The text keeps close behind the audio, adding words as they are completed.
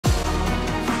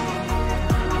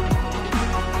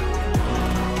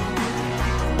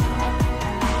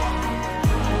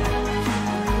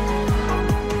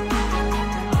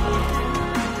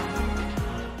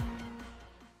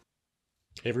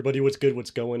Hey everybody, what's good? What's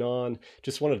going on?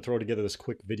 Just wanted to throw together this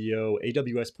quick video.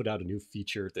 AWS put out a new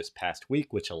feature this past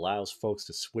week, which allows folks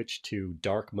to switch to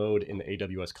dark mode in the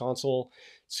AWS console.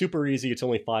 Super easy. It's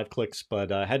only 5 clicks,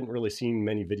 but I hadn't really seen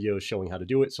many videos showing how to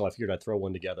do it, so I figured I'd throw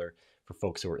one together for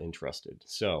folks who are interested.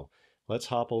 So let's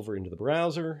hop over into the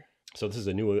browser. So this is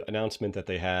a new announcement that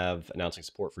they have announcing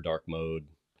support for dark mode.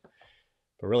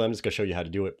 But really, I'm just going to show you how to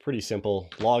do it. Pretty simple.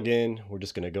 Log in. We're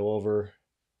just going to go over,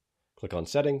 click on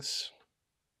settings.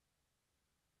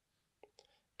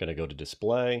 Going to go to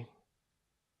display,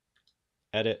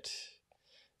 edit.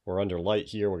 We're under light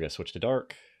here. We're going to switch to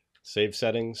dark, save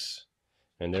settings,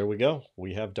 and there we go.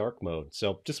 We have dark mode.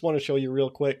 So just want to show you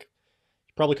real quick.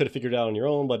 You probably could have figured it out on your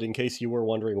own, but in case you were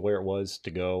wondering where it was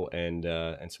to go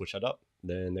and switch that up,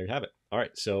 then there you have it. All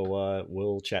right, so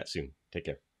we'll chat soon. Take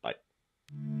care. Bye.